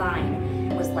 he was fine."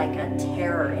 It was like a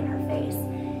terror in her face,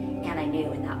 and I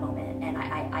knew in that moment, and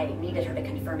I needed her to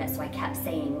confirm it, so I kept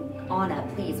saying, "Anna,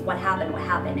 please, what happened, what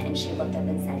happened?" And she looked up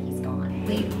and said, "He's gone."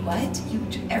 Wait, what?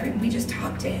 We just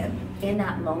talked to him. In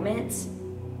that moment,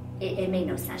 it made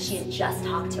no sense. She had just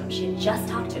talked to him. He had just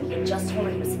told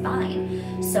her he was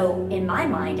fine. So in my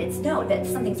mind, it's no, that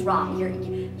something's wrong.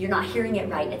 You're not hearing it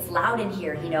right. It's loud in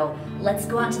here. Let's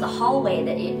go out to the hallway.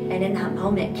 And in that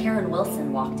moment, Karen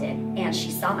Wilson walked in, and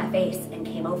she saw my face and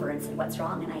came over and said, "What's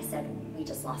wrong?" And I said, "We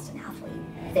just lost an athlete."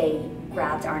 They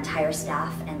grabbed our entire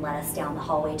staff and led us down the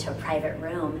hallway to a private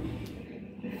room.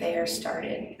 There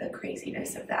started the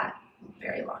craziness of that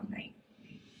very long night.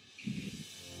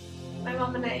 My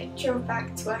mom and I drove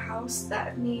back to a house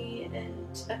that me and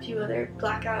a few other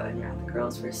blackout and Round the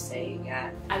girls were staying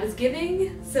at. I was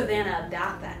giving Savannah a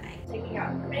bath that night. Taking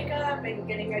out her makeup and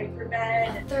getting ready for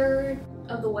bed. A third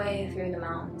of the way through the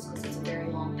mountains, because it's a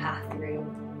very long path through,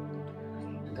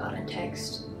 I got a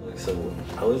text. So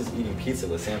I was eating pizza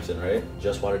with Samson, right?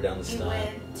 Just watered down the We stuff.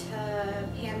 went to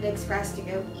Panda Express to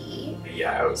go eat.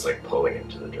 Yeah, I was like pulling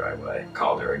into the driveway.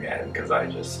 Called her again because I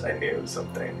knew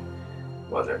something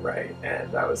wasn't right,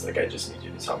 and I was like, "I just need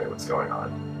you to tell me what's going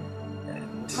on."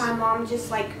 And My mom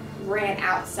just like ran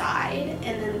outside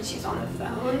and then she's on the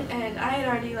phone, and I had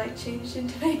already like changed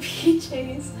into my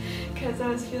PJs because I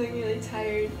was feeling really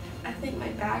tired. I think my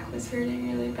back was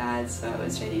hurting really bad, so I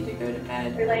was ready to go to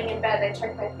bed. We're laying in bed, I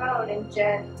checked my phone and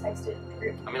Jen texted the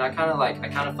group. I mean, I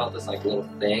kind of felt this like little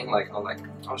thing, like,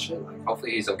 oh shit, like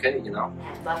hopefully he's okay, you know?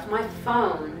 I left my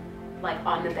phone like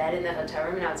on the bed in the hotel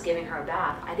room and I was giving her a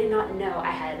bath. I did not know I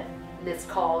had missed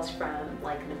calls from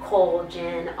like Nicole,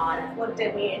 Jen, Anna. Looked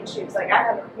at me and she was like, I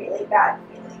have a really bad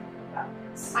feeling about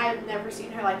this. I've never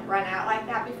seen her like run out like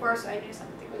that before, so I knew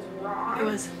something was wrong. It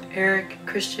was Eric,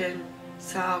 Christian,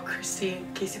 Sal, Christy,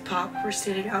 Casey Pop were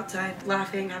standing outside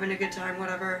laughing, having a good time,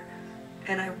 whatever.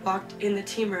 And I walked in the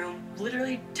team room,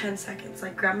 literally 10 seconds,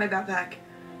 like grabbed my backpack,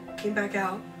 came back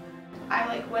out. I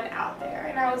like went out there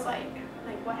and I was like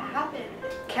what happened?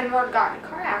 Kenrod got in a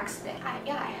car accident.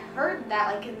 I heard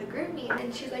that like in the group meeting,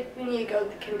 and she's like, we need to go to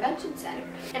the convention center.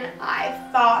 And I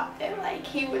thought that like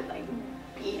he would like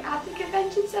be at the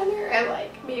convention center and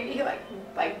like maybe he like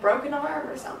broke an arm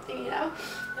or something, you know?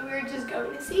 And we were just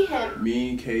going to see him.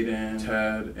 Me, Kaden,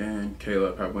 Ted, and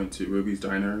Caleb have went to Ruby's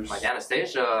Diners. Like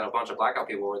Anastasia and a bunch of blackout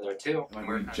people were there too. Like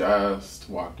we just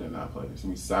walked in that place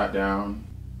and we sat down.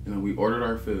 And then we ordered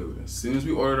our food. As soon as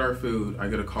we ordered our food, I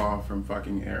get a call from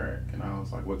fucking Eric. And I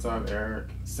was like, what's up, Eric?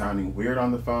 Sounding weird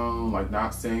on the phone, like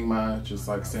not saying much, just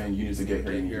like saying, you need to get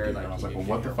here, you need to get here. And I was like, well,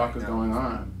 what the fuck is going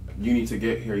on? You need to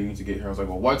get here, you need to get here. I was like,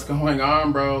 well, what's going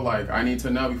on, bro? Like, I need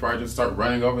to know before I just start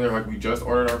running over there. Like, we just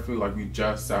ordered our food, like, we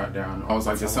just sat down. I was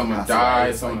like, did someone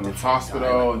die? Someone in the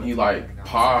hospital? And he, like,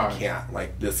 paused. Yeah,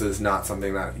 like, this is not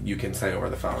something that you can say over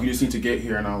the phone. You just need to get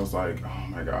here. And I was like, oh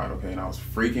my God, okay. And I was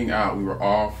freaking out. We were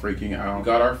all freaking out. We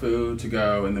got our food to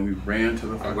go, and then we ran to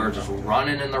the fucking we were just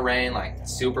running in the rain, like,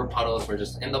 super puddles. We're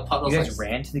just in the puddles. You guys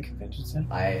ran to the convention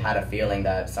center? I had a feeling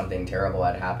that something terrible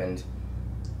had happened.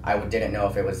 I didn't know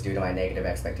if it was due to my negative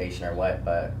expectation or what,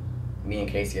 but me and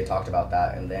Casey had talked about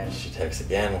that, and then she texts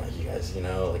again, like, you guys, you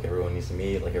know, like, everyone needs to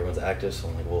meet, like, everyone's active, so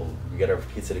I'm like, well, you got our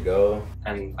pizza to go.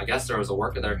 And I guess there was a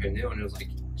worker there who knew, and it was like,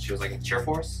 she was like in Cheer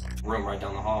Force, room right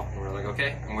down the hall, and we were like,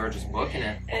 okay, and we were just booking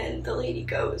it. And the lady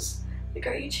goes, like,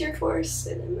 are you Cheer Force?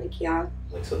 And I'm like, yeah.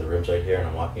 Like, so the room's right here, and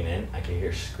I'm walking in, I can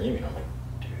hear screaming, I'm like,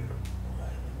 dude,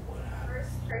 what happened? The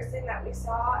first person that we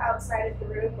saw outside of the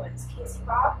room was Casey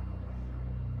Pop.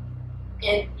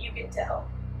 And you could tell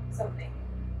something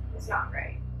was not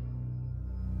right.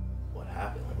 What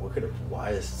happened? Like, why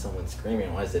is someone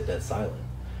screaming? Why is it dead silent?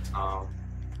 And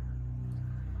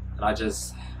I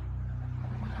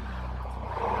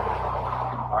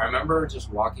remember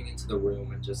just walking into the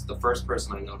room, and just the first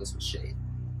person I noticed was Shade.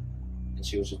 And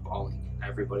she was just bawling, and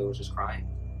everybody was just crying.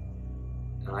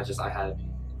 And I just had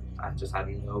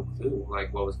no clue,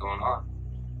 like, what was going on.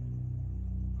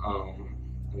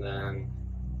 And then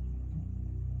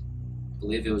I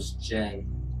believe it was Jen.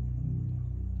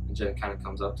 And Jen kind of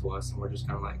comes up to us, and we're just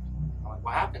kind of like,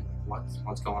 what happened?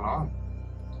 What's going on?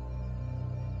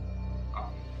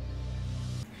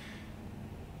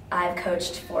 I've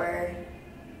coached for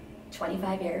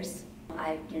 25 years.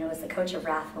 I, was the coach of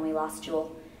Wrath when we lost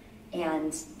Jewel,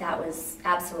 and that was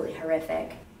absolutely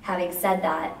horrific. Having said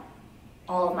that,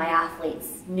 all of my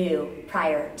athletes knew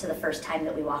prior to the first time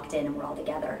that we walked in and we're all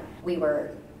together. We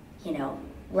were,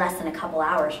 less than a couple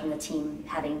hours from the team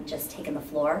having just taken the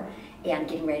floor and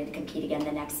getting ready to compete again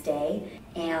the next day.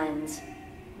 And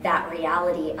that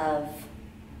reality of,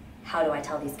 how do I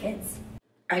tell these kids?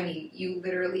 I mean, you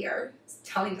literally are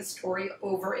telling the story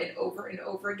over and over and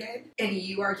over again, and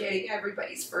you are getting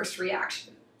everybody's first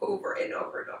reaction over and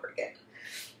over and over again.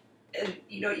 And,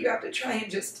 you have to try and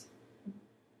just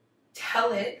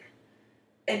tell it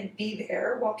and be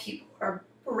there while people are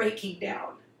breaking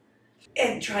down.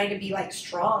 And trying to be like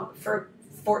strong for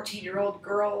 14-year-old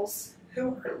girls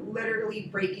who are literally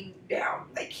breaking down,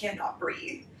 like cannot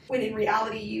breathe. When in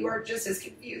reality, you are just as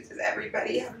confused as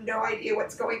everybody, have no idea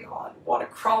what's going on, want to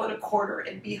crawl in a corner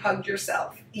and be hugged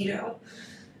yourself,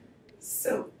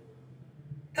 So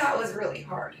that was really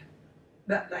hard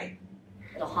that night.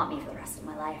 It'll haunt me for the rest of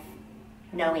my life,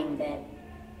 knowing that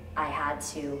I had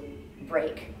to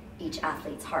break each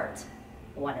athlete's heart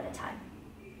one at a time.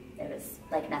 It was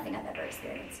like nothing I've ever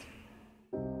experienced.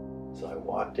 So I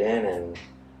walked in, and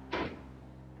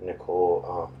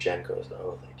Nicole, Jen goes,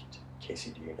 oh, like, Casey,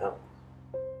 do you know?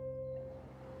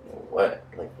 What?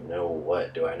 Like, know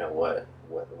what? Do I know what?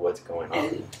 What's going on?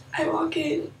 And I walk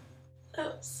in, I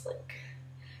was like,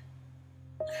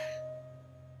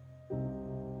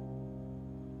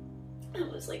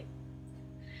 it was like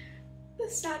the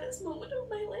saddest moment of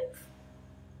my life,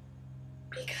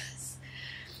 because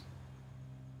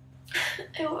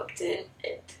I walked in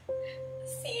and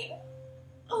seeing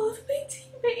all of my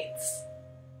teammates.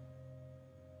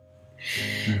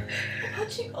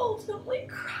 Watching all of them like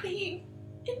crying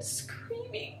and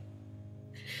screaming.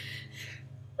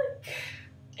 Like,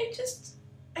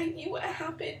 I knew what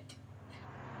happened.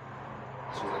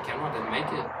 She was like, Kenrod didn't make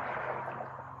it.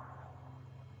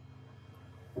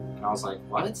 And I was like,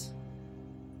 what?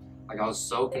 Like, I was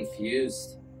so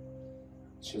confused.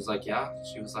 She was like, yeah.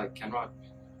 She was like, Kenrod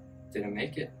didn't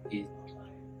make it.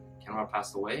 Kenrod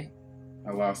passed away.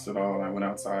 I lost it all. I went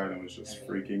outside and was just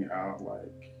freaking out.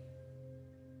 Like,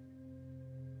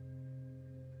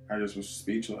 I just was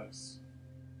speechless.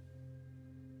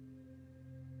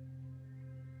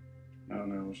 I don't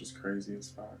know, it was just crazy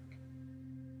as fuck.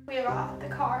 We got out the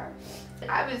car.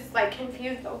 I was like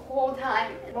confused the whole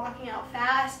time, walking out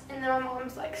fast, and then my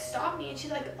mom's like, stop me, and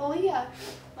she's like, Aaliyah,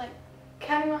 like,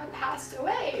 Kenrod passed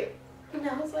away. And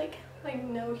I was like,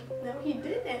 no, he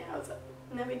didn't. I was like,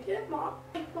 no, he didn't, Mom.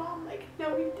 Like, Mom, like,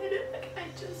 no, he didn't. Like, I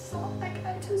just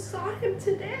saw him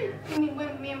today. And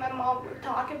when me and my mom would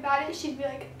talk about it, she'd be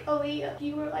like, Aaliyah,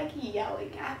 you were like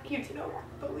yelling at me. You didn't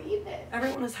believe it.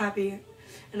 Everyone was happy,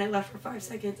 and I left for 5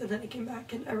 seconds, and then I came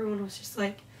back, and everyone was just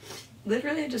like,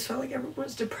 literally, I just felt like everyone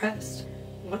was depressed.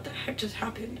 What the heck just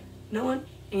happened? No one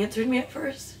answered me at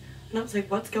first, and I was like,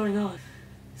 what's going on?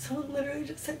 Someone literally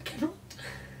just said, Kenrod.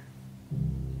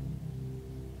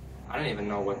 I didn't even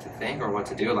know what to think or what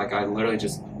to do. Like, I literally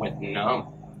just went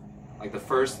numb. Like, the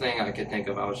first thing I could think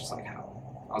of, I was just like,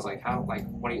 how? I was like, how? Like,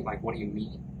 what do you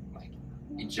mean? Like,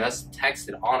 he just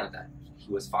texted on it that he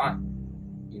was fine,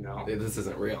 you know? This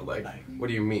isn't real. Like, what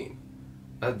do you mean?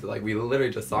 Like, we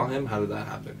literally just saw him. How did that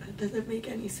happen? That doesn't make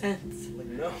any sense.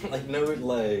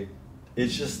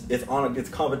 It's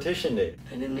competition day.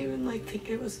 I didn't even think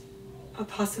it was a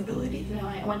possibility. You know,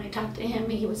 when I talked to him,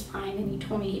 he was fine, and he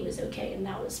told me he was okay, and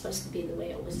that was supposed to be the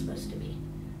way it was supposed to be.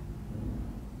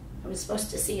 I was supposed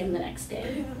to see him the next day. I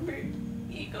remember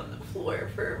being on the floor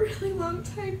for a really long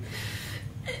time,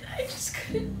 and I just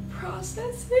couldn't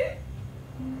process it.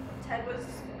 Ted was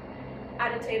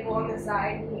at a table on the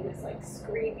side, and he was like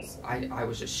screaming. I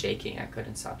was just shaking. I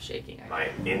couldn't stop shaking.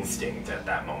 My instinct at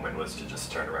that moment was to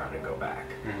just turn around and go back.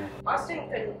 Austin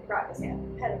couldn't wrap his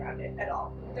head around it at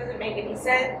all. Doesn't make any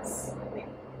sense. I mean,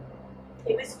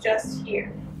 he was just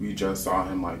here. We just saw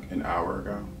him like an hour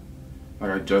ago.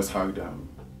 Like, I just hugged him.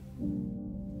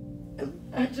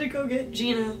 I had to go get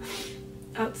Gina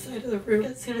outside of the room.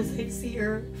 As soon as I see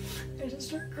her, I just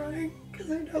start crying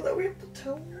because I know that we have to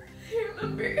tell her. I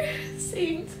remember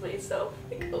saying to myself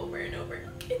like over and over,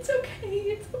 it's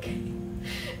okay, and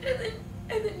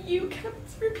then you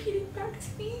kept repeating back to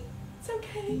me, it's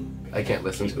okay. I can't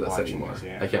listen to this anymore.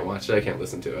 I can't watch it. I can't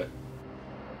listen to it.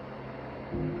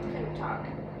 Couldn't talk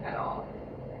at all.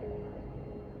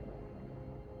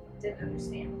 Didn't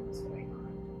understand what was going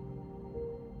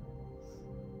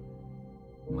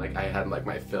on. Like, I had like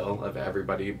my fill of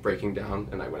everybody breaking down,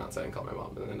 and I went outside and called my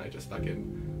mom, and then I just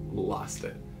fucking lost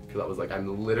it. Because I was like,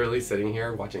 I'm literally sitting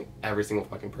here watching every single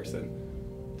fucking person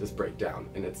just break down,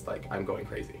 and it's like, I'm going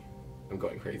crazy. I'm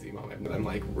going crazy, Mom. I'm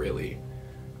like really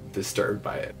disturbed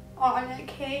by it. Anna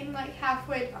came like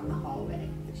halfway down the hallway.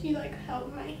 She like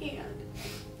held my hand.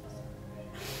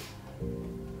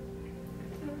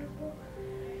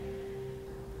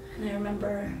 And I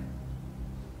remember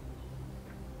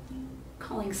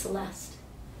calling Celeste,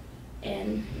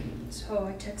 and so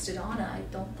I texted Anna, I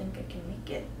don't think I can make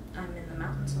it. I'm in the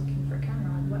mountains looking for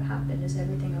Kenrod. What happened? Is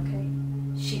everything okay?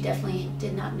 she definitely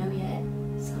did not know yet.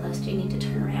 Celeste, you need to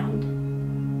turn around.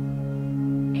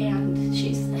 And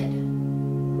she said,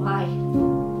 why?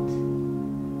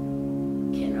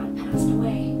 Kenrod passed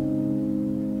away.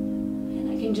 And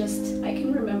I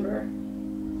can remember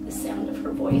the sound of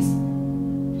her voice.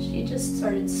 She just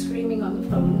started screaming on the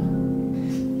phone.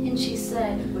 And she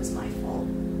said, it was my fault.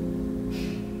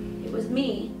 It was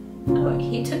me. Oh,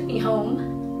 he took me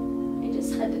home. I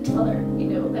just had to tell her,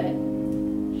 that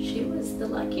she was the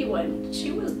lucky one.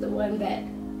 She was the one that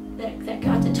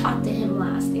got to talk to him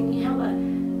last and have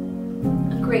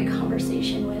a great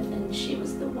conversation with, and she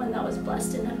was the one that was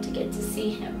blessed enough to get to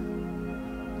see him.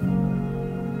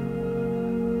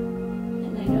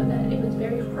 And I know that it was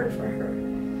very hard for her.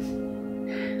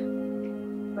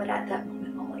 But at that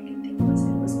moment, all I could think was,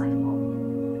 it was my fault.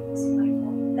 It was my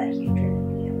fault that he had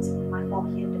driven me. It was my fault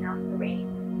he had been out in the rain.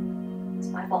 It was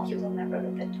my fault he was on that road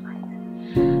at that time.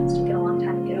 And it's taken a long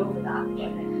time to get over that, but I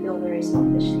feel very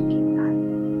selfish thinking that,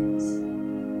 because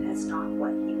that's not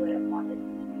what he would have wanted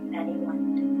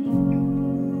anyone to think.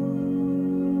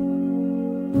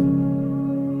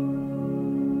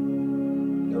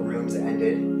 The rooms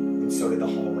ended, and so did the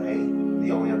hallway.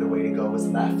 The only other way to go was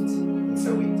left, and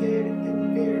so we did,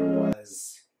 and there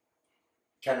was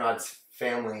Kenrod's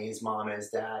family, his mom and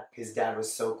his dad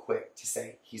was so quick to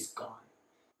say, he's gone.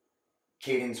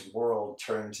 Caden's world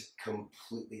turned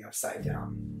completely upside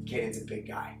down. Caden's a big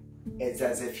guy. It's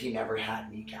as if he never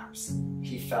had kneecaps.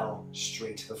 He fell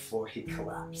straight to the floor. He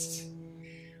collapsed.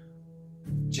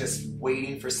 Just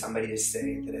waiting for somebody to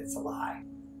say that it's a lie.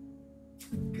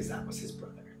 Because that was his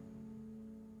brother.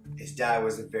 His dad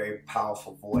was a very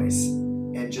powerful voice.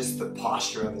 And just the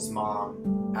posture of his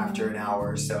mom after an hour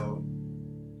or so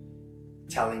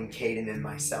telling Caden and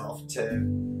myself to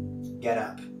get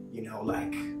up, you know,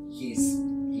 like he's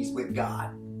with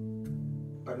God.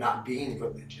 But not being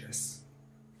religious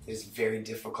is very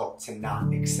difficult to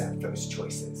not accept those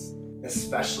choices,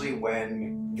 especially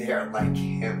when they are like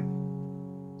him,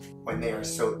 when they are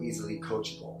so easily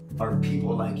coachable. Are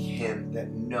people like him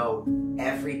that know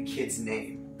every kid's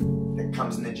name that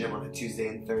comes in the gym on a Tuesday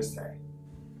and Thursday.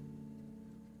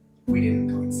 We didn't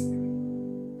go and see him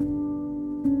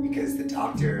because the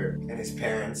doctor and his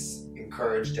parents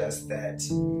encouraged us that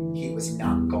he was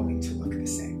not going to look the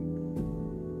same.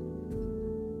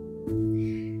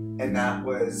 And that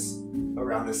was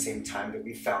around the same time that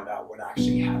we found out what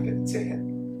actually happened to him.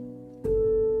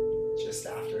 Just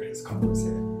after his car was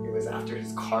hit. It was after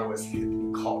his car was hit that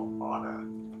he called Anna.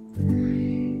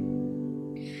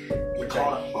 He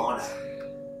called Anna.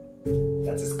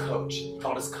 That's his coach. He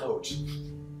called his coach.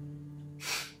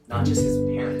 Not just his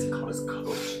parents, he called his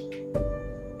coach.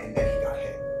 And then he got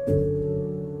hit.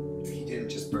 He didn't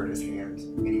just burn his hand,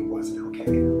 and he wasn't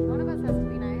okay. One of us has to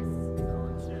be nice.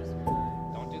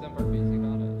 Don't do them burpees, you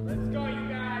got it. Let's go, you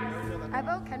guys! I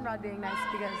vote Kenrod being nice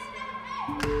because...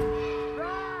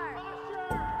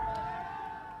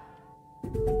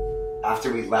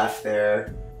 After we left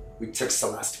there, we took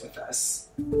Celeste with us.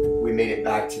 We made it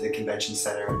back to the convention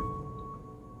center.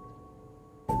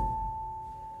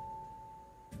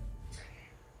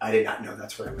 I did not know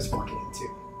that's what I was walking into.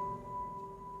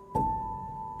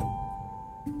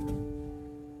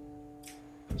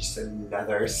 Just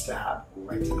another stab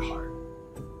right to the heart.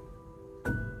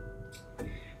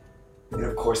 And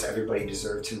of course, everybody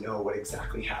deserved to know what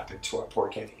exactly happened to our poor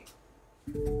Kenny.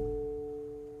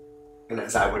 And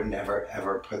as I would never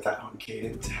ever put that on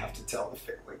Caden to have to tell the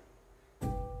family,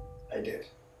 I did.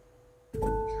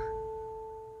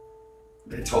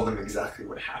 I told them exactly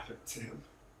what happened to him.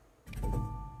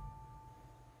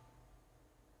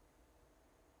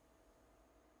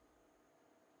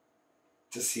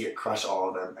 To see it crush all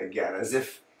of them again, as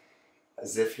if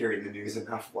hearing the news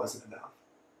enough wasn't enough.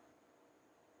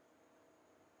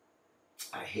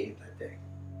 I hated that day.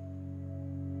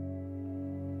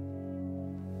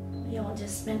 We all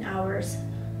just spent hours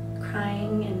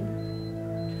crying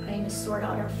and trying to sort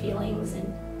out our feelings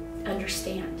and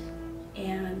understand.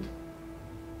 And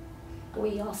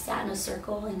we all sat in a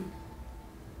circle and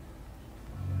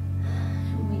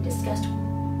we discussed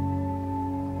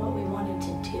what we wanted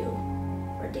to do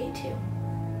for day 2.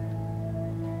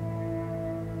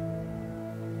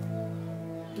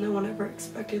 No one ever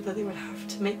expected that they would have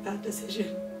to make that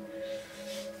decision.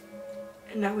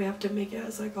 And now we have to make it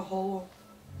as like a whole.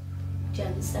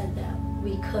 Jen said that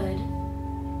we could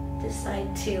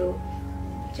decide to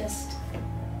just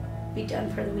be done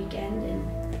for the weekend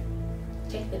and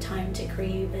take the time to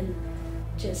grieve and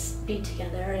just be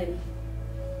together. And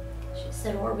she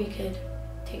said, or we could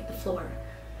take the floor.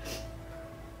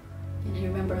 And I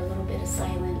remember a little bit of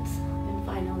silence, and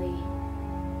finally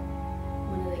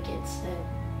one of the kids said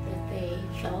that they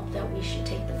felt that we should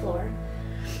take the floor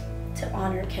to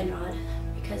honor Kenrod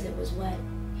because it was what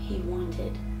he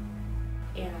wanted.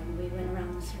 And we went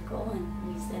around the circle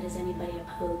and we said, is anybody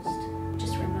opposed?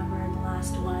 Just remember in the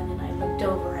last one, and I looked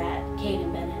over at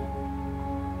Caden Bennett.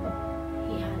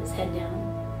 He had his head down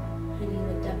and he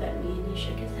looked up at me and he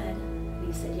shook his head and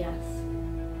he said yes.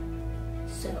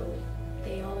 So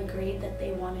they all agreed that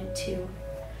they wanted to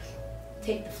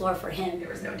take the floor for him. There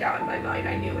was no doubt in my mind.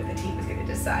 I knew what the team was going to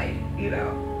decide, you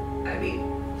know. I mean,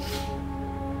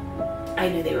 I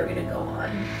knew they were going to go on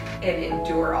and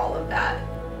endure all of that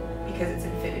because it's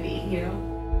Nfinity, you know.